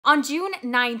On June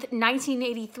 9th,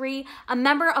 1983, a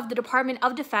member of the Department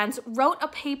of Defense wrote a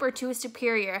paper to his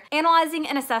superior analyzing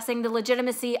and assessing the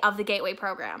legitimacy of the Gateway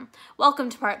program. Welcome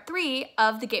to part 3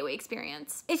 of the Gateway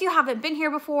Experience. If you haven't been here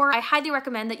before, I highly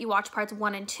recommend that you watch parts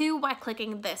 1 and 2 by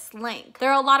clicking this link.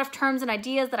 There are a lot of terms and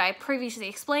ideas that I previously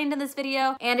explained in this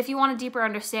video, and if you want a deeper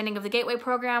understanding of the Gateway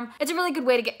program, it's a really good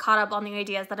way to get caught up on the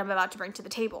ideas that I'm about to bring to the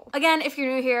table. Again, if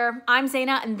you're new here, I'm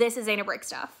Zayna, and this is Zayna Breaks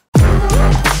Stuff.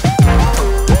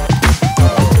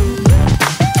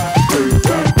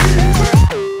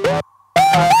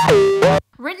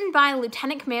 Written by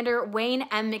Lieutenant Commander Wayne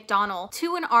M. McDonell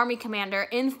to an Army commander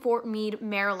in Fort Meade,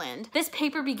 Maryland. This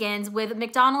paper begins with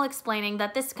McDonell explaining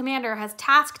that this commander has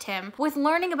tasked him with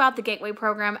learning about the Gateway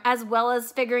program as well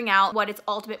as figuring out what its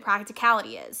ultimate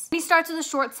practicality is. He starts with a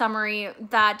short summary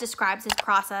that describes his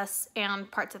process and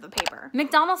parts of the paper.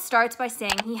 McDonell starts by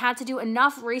saying he had to do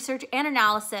enough research and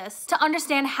analysis to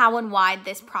understand how and why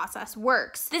this process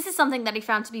works. This is something that he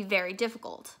found to be very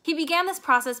difficult. He began this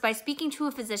process by speaking to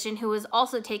a physician who was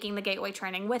also taking the Gateway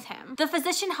training with him. The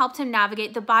physician helped him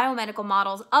navigate the biomedical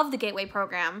models of the Gateway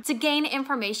program to gain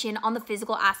information on the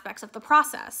physical aspects of the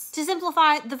process. To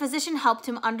simplify, the physician helped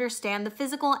him understand the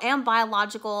physical and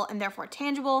biological and therefore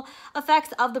tangible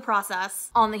effects of the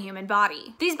process on the human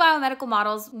body. These biomedical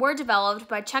models were developed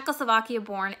by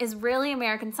Czechoslovakia-born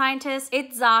Israeli-American scientist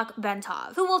Itzhak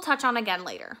Bentov, who we'll touch on again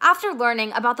later. After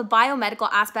learning about the biomedical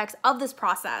aspects of this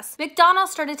process, McDonell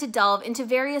started to delve into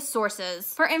various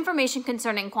sources for information concerning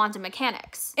quantum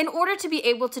mechanics in order to be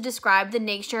able to describe the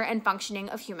nature and functioning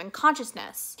of human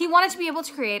consciousness. He wanted to be able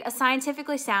to create a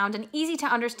scientifically sound and easy to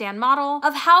understand model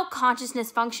of how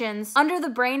consciousness functions under the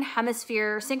brain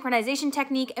hemisphere synchronization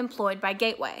technique employed by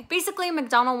Gateway. Basically,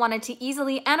 McDonell wanted to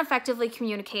easily and effectively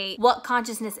communicate what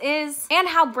consciousness is and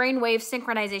how brainwave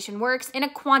synchronization works in a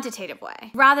quantitative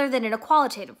way rather than in a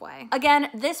qualitative way. Again,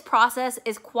 this process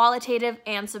is qualitative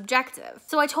and subjective,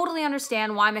 so I totally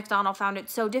understand why McDonell found it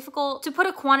so difficult to put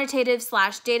a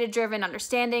quantitative/data-driven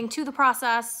understanding to the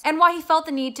process, and why he felt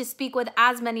the need to speak with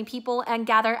as many people and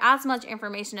gather as much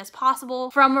information as possible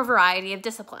from a variety of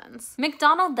disciplines.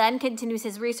 McDonell then continues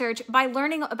his research by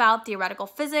learning about theoretical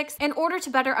physics in order to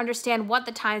better understand what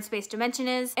the time-space dimension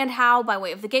is and how, by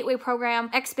way of the Gateway program,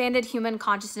 expanded human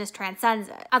consciousness transcends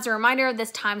it. As a reminder,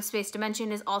 this time-space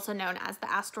dimension is also known as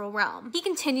the astral realm. He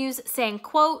continues saying,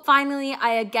 quote, "Finally,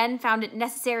 I again found it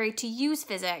necessary to use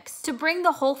physics to bring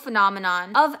the whole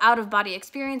phenomenon of out-of-body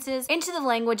experiences into the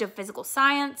language of physical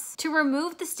science, to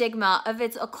remove the stigma of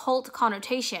its occult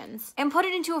connotations, and put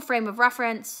it into a frame of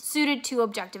reference suited to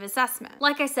objective assessment."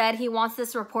 Like I said, he wants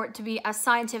this report to be as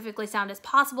scientifically sound as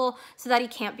possible so that he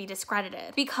can't be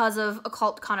discredited because of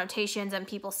occult connotations and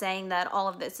people saying that all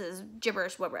of this is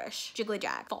gibberish, wibberish,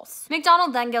 jiggly-jag, false.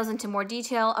 McDonell then goes into more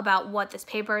detail about what this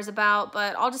paper is about,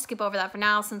 but I'll just skip over that for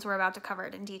now since we're about to cover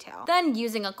it in detail. Then,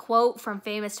 using a quote from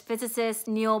famous physicist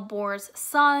Niels Bohr's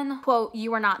son, quote,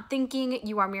 "You are not thinking,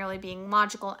 you are merely being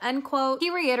logical," end quote, he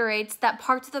reiterates that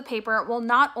parts of the paper will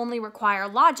not only require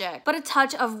logic, but a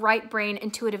touch of right brain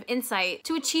intuitive insight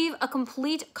to achieve a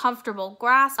complete, comfortable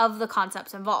grasp of the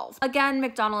concepts involved. Again,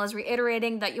 McDonell is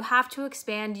reiterating that you have to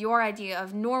expand your idea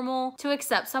of normal to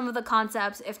accept some of the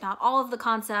concepts, if not all of the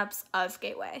concepts, of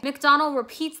Gateway. McDonell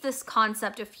repeats this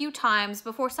concept a few times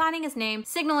before signing his name,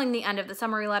 signaling the end of the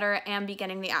summary letter and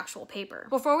beginning the actual paper.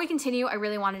 Before we continue, I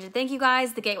really wanted to thank you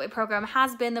guys. The Gateway program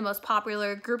has been the most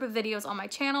popular group of videos on my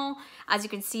channel. As you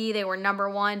can see, they were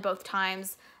 #1 both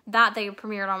times that they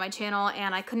premiered on my channel,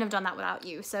 and I couldn't have done that without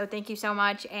you. So thank you so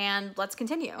much, and let's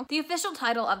continue. The official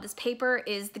title of this paper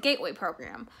is The Gateway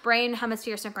Program, Brain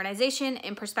Hemisphere Synchronization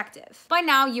in Perspective. By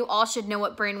now, you all should know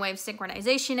what brainwave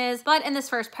synchronization is, but in this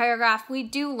first paragraph, we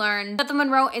do learn that the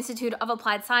Monroe Institute of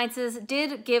Applied Sciences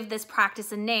did give this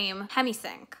practice a name,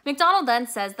 hemisync. McDonell then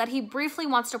says that he briefly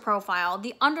wants to profile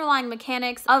the underlying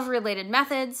mechanics of related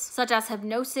methods, such as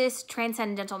hypnosis,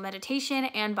 transcendental meditation,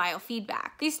 and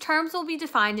biofeedback. These terms will be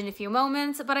defined in a few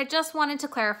moments, but I just wanted to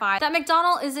clarify that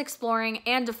McDonell is exploring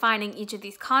and defining each of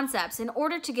these concepts in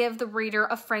order to give the reader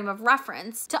a frame of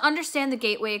reference to understand the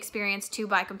Gateway experience too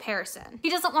by comparison. He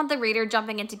doesn't want the reader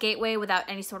jumping into Gateway without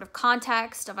any sort of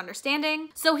context of understanding,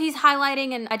 so he's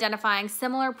highlighting and identifying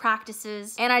similar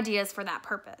practices and ideas for that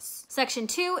purpose. Section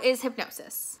 2 is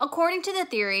hypnosis. According to the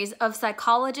theories of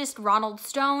psychologist Ronald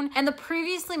Stone and the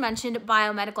previously mentioned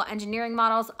biomedical engineering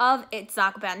models of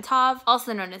Itzhak Bentov,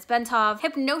 also known as Bentov,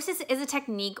 hypnosis Hypnosis is a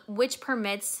technique which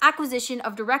permits acquisition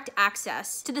of direct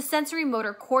access to the sensory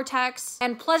motor cortex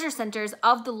and pleasure centers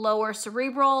of the lower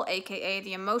cerebral, aka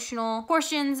the emotional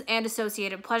portions, and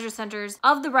associated pleasure centers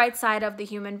of the right side of the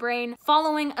human brain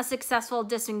following a successful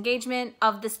disengagement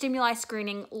of the stimuli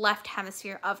screening left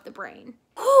hemisphere of the brain.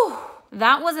 Whew.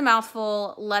 That was a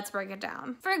mouthful. Let's break it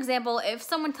down. For example, if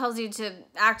someone tells you to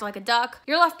act like a duck,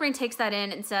 your left brain takes that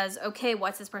in and says, okay,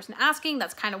 what's this person asking?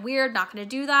 That's kind of weird, not gonna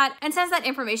do that, and sends that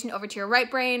information over to your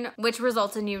right brain, which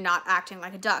results in you not acting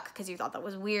like a duck because you thought that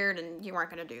was weird and you weren't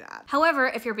gonna do that. However,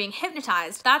 if you're being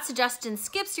hypnotized, that suggestion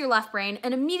skips your left brain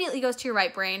and immediately goes to your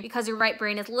right brain because your right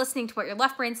brain is listening to what your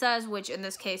left brain says, which in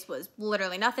this case was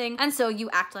literally nothing, and so you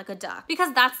act like a duck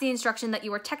because that's the instruction that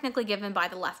you were technically given by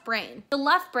the left brain. The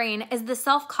left brain is the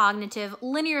self-cognitive,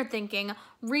 linear thinking,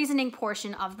 reasoning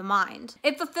portion of the mind.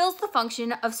 It fulfills the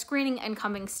function of screening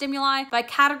incoming stimuli by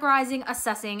categorizing,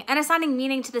 assessing, and assigning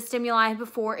meaning to the stimuli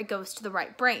before it goes to the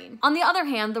right brain. On the other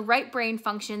hand, the right brain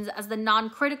functions as the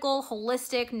non-critical,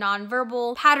 holistic,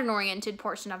 non-verbal, pattern-oriented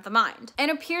portion of the mind,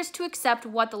 and appears to accept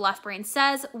what the left brain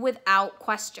says without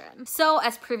question. So,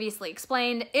 as previously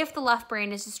explained, if the left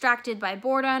brain is distracted by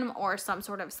boredom or some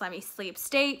sort of semi-sleep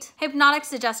state, hypnotic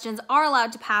suggestions are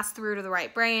allowed to pass through to the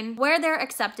right brain, where they're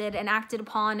accepted and acted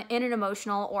upon in an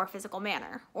emotional or physical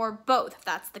manner, or both if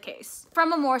that's the case.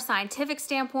 From a more scientific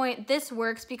standpoint, this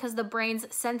works because the brain's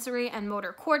sensory and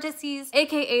motor cortices,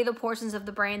 aka the portions of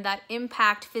the brain that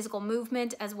impact physical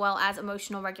movement as well as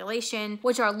emotional regulation,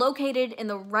 which are located in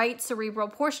the right cerebral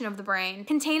portion of the brain,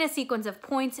 contain a sequence of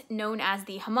points known as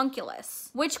the homunculus,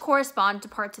 which correspond to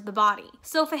parts of the body.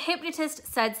 So if a hypnotist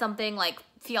said something like,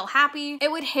 feel happy, it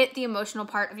would hit the emotional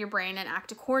part of your brain and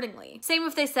act accordingly. Same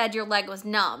if they said your leg was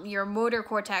numb, your motor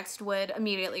cortex would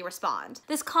immediately respond.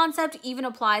 This concept even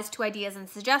applies to ideas and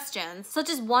suggestions, such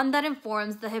as one that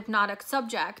informs the hypnotic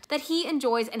subject that he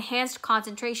enjoys enhanced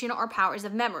concentration or powers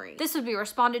of memory. This would be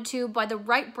responded to by the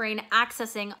right brain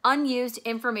accessing unused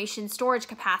information storage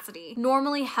capacity,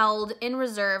 normally held in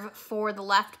reserve for the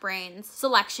left brain's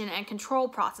selection and control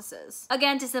processes.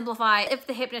 Again, to simplify, if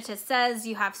the hypnotist says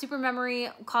you have super memory,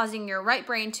 causing your right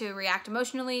brain to react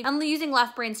emotionally, and using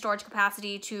left brain storage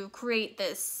capacity to create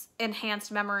this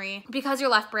enhanced memory because your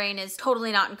left brain is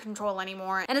totally not in control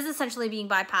anymore and is essentially being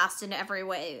bypassed in every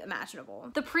way imaginable.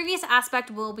 The previous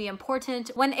aspect will be important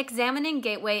when examining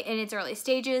gateway in its early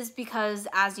stages because,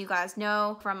 as you guys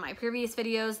know from my previous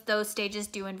videos, those stages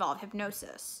do involve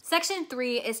hypnosis. Section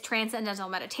 3 is transcendental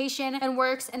meditation and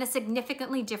works in a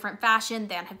significantly different fashion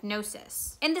than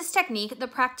hypnosis. In this technique, the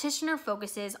practitioner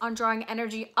focuses on drawing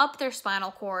energy up their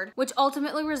spinal cord, which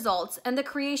ultimately results in the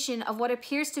creation of what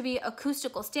appears to be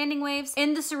acoustical standing waves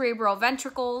in the cerebral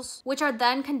ventricles, which are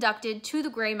then conducted to the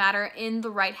gray matter in the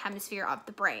right hemisphere of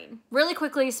the brain. Really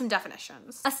quickly, some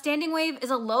definitions. A standing wave is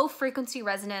a low frequency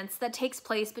resonance that takes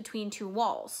place between two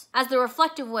walls, as the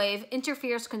reflective wave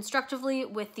interferes constructively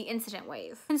with the incident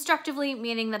wave. Constructively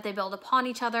meaning that they build upon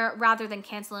each other rather than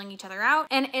canceling each other out,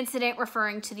 and incident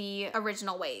referring to the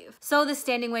original wave. So the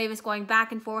standing wave is going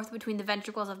back and forth between the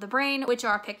ventricles of the brain, which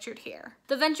are pictured here.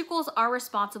 The ventricles are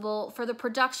responsible for the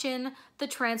production, the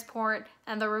transport,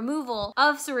 and the removal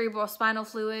of cerebral spinal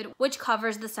fluid, which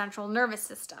covers the central nervous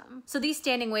system. So these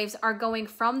standing waves are going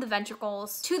from the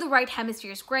ventricles to the right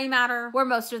hemisphere's gray matter, where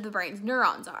most of the brain's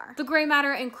neurons are. The gray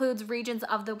matter includes regions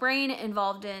of the brain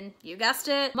involved in, you guessed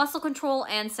it, muscle control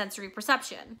and sensory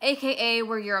perception, aka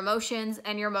where your emotions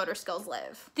and your motor skills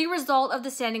live. The result of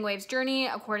the standing waves journey,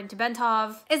 according to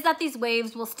Bentov, is that these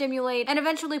waves will stimulate and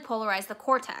eventually polarize the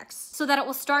cortex, so that it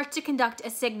will start to conduct a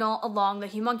signal along the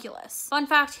homunculus. Fun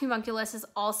fact, homunculus is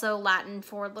also Latin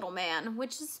for little man,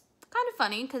 which is kind of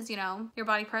funny because, you know, your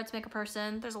body parts make a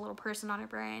person. There's a little person on your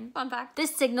brain. Fun fact.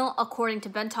 This signal, according to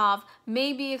Bentov,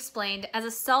 may be explained as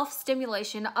a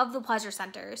self-stimulation of the pleasure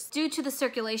centers due to the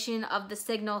circulation of the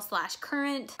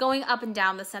signal/current going up and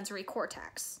down the sensory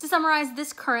cortex. To summarize,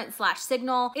 this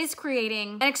current/signal is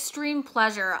creating an extreme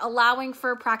pleasure, allowing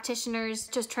for practitioners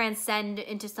to transcend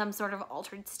into some sort of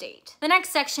altered state. The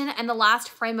next section and the last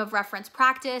frame of reference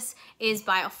practice is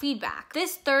biofeedback.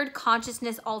 This third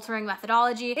consciousness altering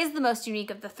methodology is the most unique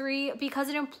of the three because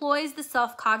it employs the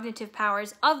self-cognitive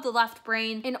powers of the left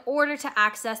brain in order to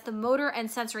access the motor and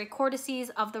sensory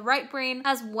cortices of the right brain,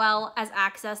 as well as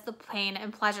access the pain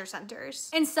and pleasure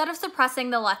centers. Instead of suppressing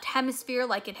the left hemisphere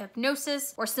like in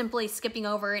hypnosis, or simply skipping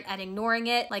over it and ignoring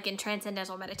it like in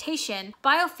transcendental meditation,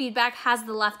 biofeedback has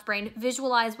the left brain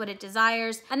visualize what it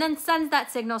desires and then sends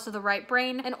that signal to the right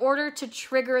brain in order to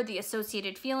trigger the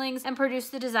associated feelings and produce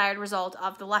the desired result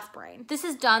of the left brain. This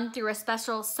is done through a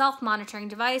special self health monitoring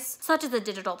device, such as a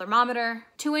digital thermometer,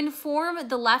 to inform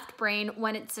the left brain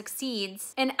when it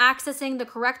succeeds in accessing the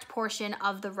correct portion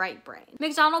of the right brain.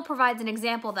 McDonell provides an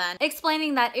example then,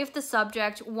 explaining that if the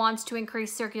subject wants to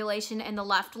increase circulation in the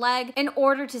left leg in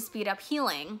order to speed up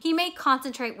healing, he may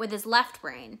concentrate with his left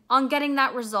brain on getting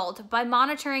that result by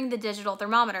monitoring the digital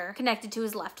thermometer connected to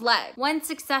his left leg. When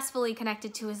successfully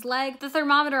connected to his leg, the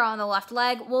thermometer on the left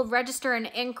leg will register an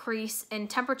increase in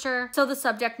temperature so the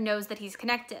subject knows that he's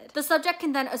connected. The subject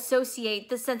can then associate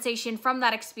the sensation from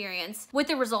that experience with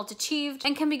the result achieved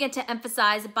and can begin to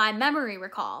emphasize by memory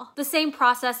recall, the same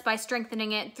process by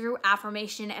strengthening it through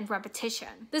affirmation and repetition.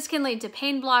 This can lead to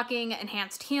pain blocking,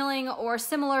 enhanced healing, or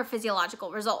similar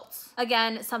physiological results.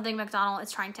 Again, something McDonell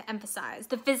is trying to emphasize: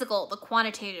 the physical, the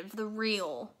quantitative, the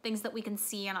real, things that we can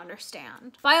see and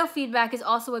understand. Biofeedback is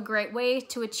also a great way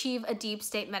to achieve a deep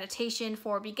state meditation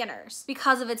for beginners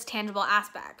because of its tangible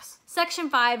aspects. Section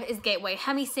 5 is Gateway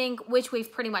Hemisync, which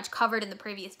we've pretty much covered in the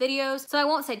previous videos, so I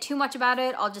won't say too much about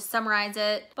it. I'll just summarize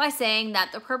it by saying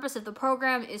that the purpose of the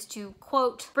program is to,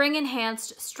 quote, bring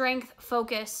enhanced strength,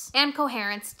 focus, and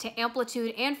coherence to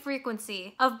amplitude and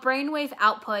frequency of brainwave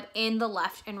output in the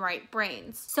left and right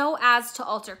brains, so as to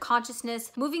alter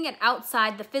consciousness, moving it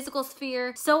outside the physical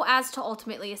sphere, so as to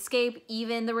ultimately escape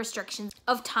even the restrictions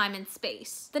of time and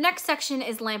space. The next section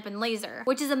is Lamp and Laser,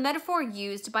 which is a metaphor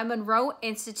used by Monroe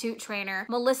Institute trainer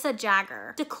Melissa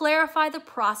Jagger to clarify the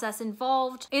process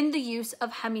involved in the use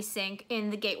of hemisync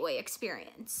in the gateway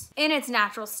experience. In its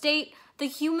natural state, the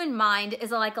human mind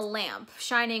is like a lamp,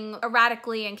 shining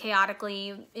erratically and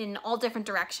chaotically in all different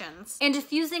directions, and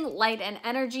diffusing light and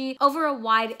energy over a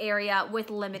wide area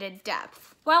with limited depth.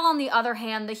 While on the other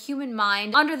hand, the human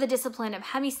mind, under the discipline of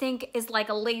hemisync, is like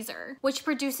a laser, which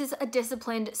produces a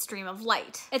disciplined stream of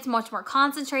light. It's much more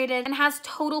concentrated and has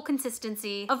total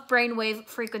consistency of brainwave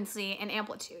frequency and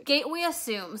amplitude. Gateway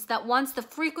assumes that once the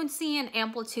frequency and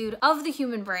amplitude of the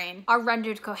human brain are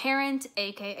rendered coherent,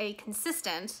 aka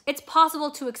consistent, it's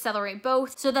possible to accelerate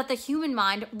both so that the human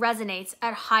mind resonates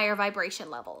at higher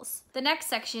vibration levels. The next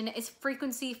section is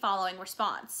Frequency Following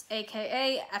Response,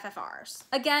 aka FFRs.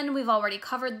 Again, we've already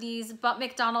covered these, but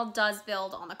McDonell does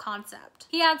build on the concept.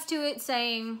 He adds to it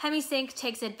saying, hemisync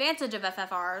takes advantage of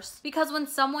FFRs because when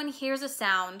someone hears a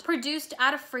sound produced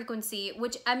at a frequency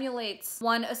which emulates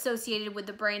one associated with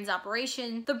the brain's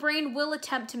operation, the brain will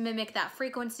attempt to mimic that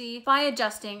frequency by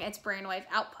adjusting its brainwave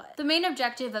output. The main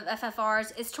objective of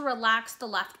FFRs is to relax the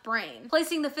left brain,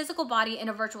 placing the physical body in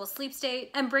a virtual sleep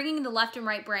state and bringing the left and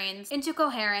right brains into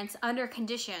coherence under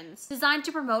conditions designed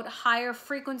to promote higher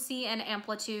frequency and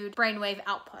amplitude brainwave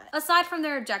output. Aside from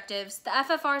their objectives, the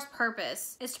FFR's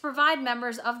purpose is to provide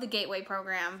members of the Gateway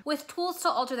program with tools to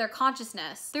alter their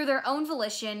consciousness through their own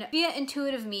volition via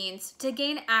intuitive means to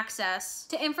gain access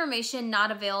to information not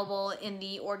available in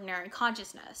the ordinary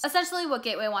consciousness. Essentially, what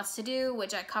Gateway wants to do,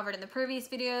 which I covered in the previous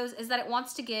videos, is that it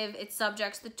wants to give its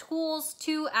subjects the tools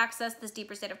to access this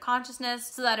deeper state of consciousness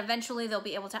so that eventually they'll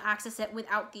be able to access it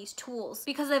without these tools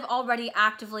because they've already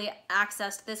actively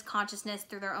accessed this consciousness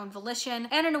through their own volition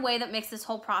and in a way that makes this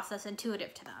whole process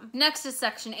intuitive to them. Next is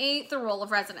Section 8, the role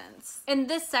of resonance. In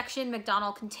this section,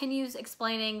 McDonell continues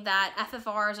explaining that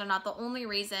FFRs are not the only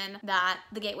reason that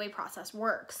the gateway process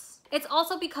works. It's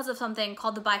also because of something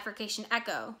called the bifurcation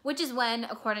echo, which is when,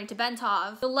 according to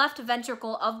Bentov, the left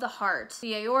ventricle of the heart,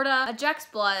 the aorta, ejects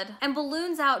blood and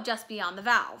balloons out just beyond the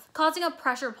valve, causing a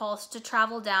pressure pulse to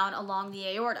travel down along the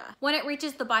aorta. When it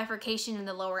reaches the bifurcation in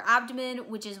the lower abdomen,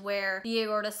 which is where the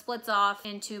aorta splits off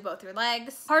into both your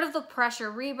legs, part of the pressure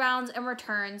rebounds and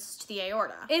returns to the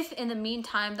aorta. If, in the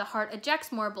meantime, the heart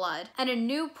ejects more blood and a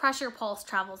new pressure pulse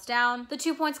travels down, the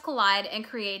 2 points collide and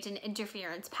create an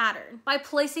interference pattern. By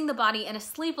placing the body in a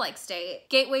sleep-like state,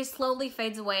 gateway slowly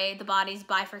fades away the body's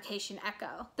bifurcation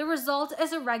echo. The result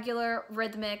is a regular,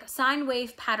 rhythmic, sine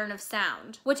wave pattern of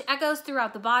sound, which echoes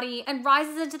throughout the body and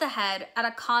rises into the head at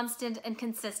a constant and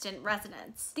consistent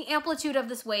resonance. The amplitude of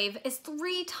this wave is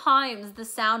 3 times the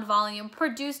sound volume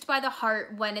produced by the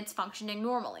heart when it's functioning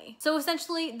normally. So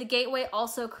essentially, the gateway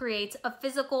also creates a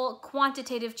physical,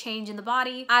 quantitative change in the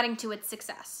body, adding to its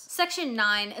success. Section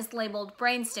 9 is labeled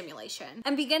brain stimulation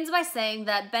and begins by saying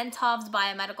that Bentov's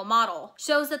biomedical model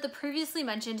shows that the previously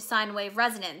mentioned sine wave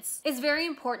resonance is very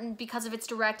important because of its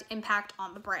direct impact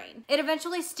on the brain. It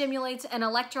eventually stimulates an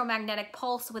electromagnetic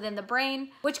pulse within the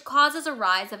brain, which causes a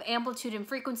rise of amplitude and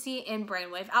frequency in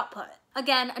brainwave output.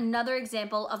 Again, another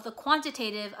example of the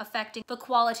quantitative affecting the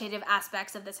qualitative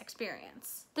aspects of this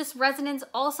experience. This resonance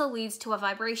also leads to a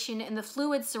vibration in the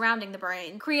fluids surrounding the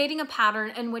brain, creating a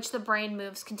pattern in which the brain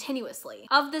moves continuously.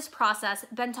 Of this process,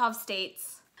 Bentov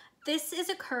states, This is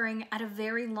occurring at a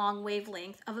very long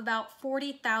wavelength of about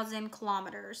 40,000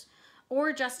 kilometers,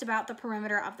 or just about the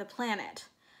perimeter of the planet.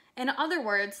 In other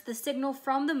words, the signal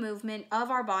from the movement of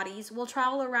our bodies will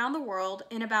travel around the world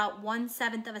in about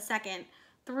 1/7 of a second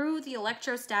through the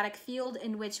electrostatic field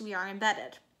in which we are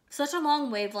embedded. Such a long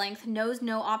wavelength knows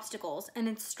no obstacles, and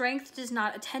its strength does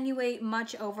not attenuate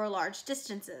much over large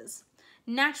distances.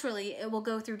 Naturally, it will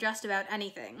go through just about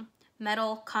anything: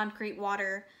 metal, concrete,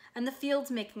 water, and the fields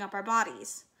making up our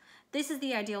bodies. This is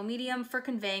the ideal medium for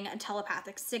conveying a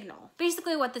telepathic signal.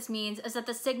 Basically what this means is that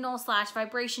the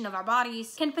signal/vibration of our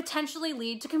bodies can potentially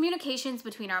lead to communications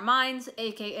between our minds,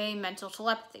 aka mental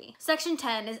telepathy. Section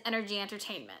 10 is energy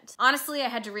entertainment. Honestly, I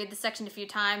had to read this section a few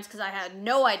times because I had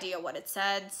no idea what it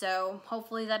said, so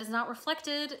hopefully that is not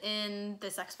reflected in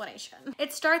this explanation.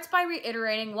 It starts by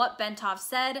reiterating what Bentov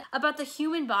said about the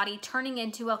human body turning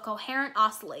into a coherent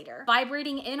oscillator,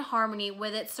 vibrating in harmony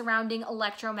with its surrounding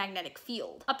electromagnetic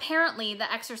field. Apparently,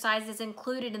 the exercises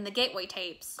included in the gateway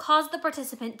tapes cause the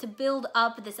participant to build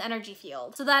up this energy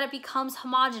field so that it becomes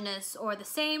homogeneous or the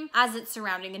same as its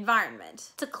surrounding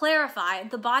environment. To clarify,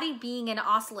 the body being an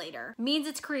oscillator means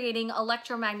it's creating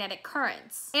electromagnetic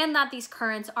currents, and that these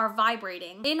currents are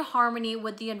vibrating in harmony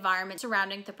with the environment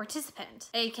surrounding the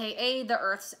participant, aka the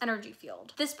Earth's energy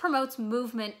field. This promotes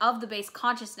movement of the base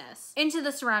consciousness into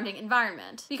the surrounding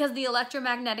environment because the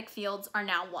electromagnetic fields are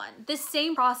now one. This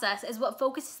same process is what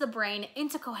focuses the brain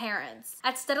into coherence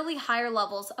at steadily higher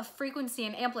levels of frequency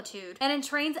and amplitude, and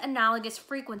entrains analogous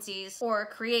frequencies, or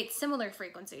creates similar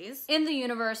frequencies, in the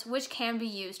universe, which can be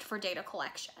used for data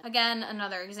collection. Again,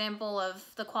 another example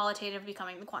of the qualitative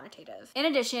becoming the quantitative. In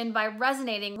addition, by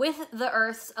resonating with the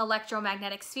Earth's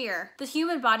electromagnetic sphere, the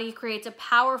human body creates a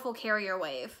powerful carrier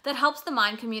wave that helps the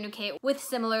mind communicate with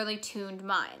similarly tuned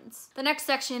minds. The next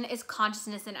section is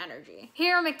consciousness and energy.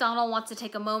 Here, McDonell wants to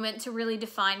take a moment to really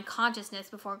define consciousness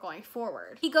before going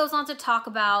forward. He goes on to talk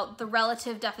about the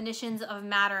relative definitions of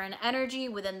matter and energy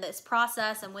within this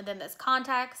process and within this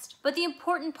context. But the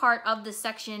important part of this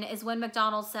section is when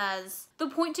McDonell says, "The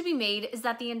point to be made is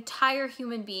that the entire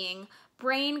human being,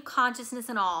 brain, consciousness,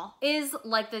 and all, is,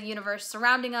 like the universe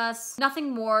surrounding us, nothing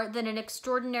more than an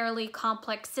extraordinarily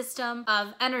complex system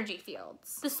of energy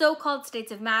fields. The so-called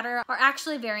states of matter are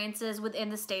actually variances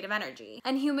within the state of energy,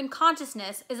 and human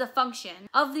consciousness is a function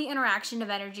of the interaction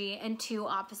of energy in two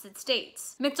opposite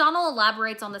states." McDonell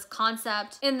elaborates on this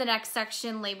concept in the next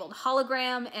section labeled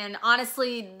hologram, and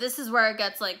honestly, this is where it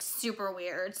gets like super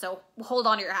weird, so hold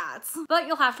on to your hats. But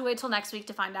you'll have to wait till next week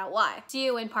to find out why. See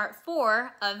you in part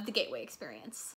 4 of the Gateway Experience.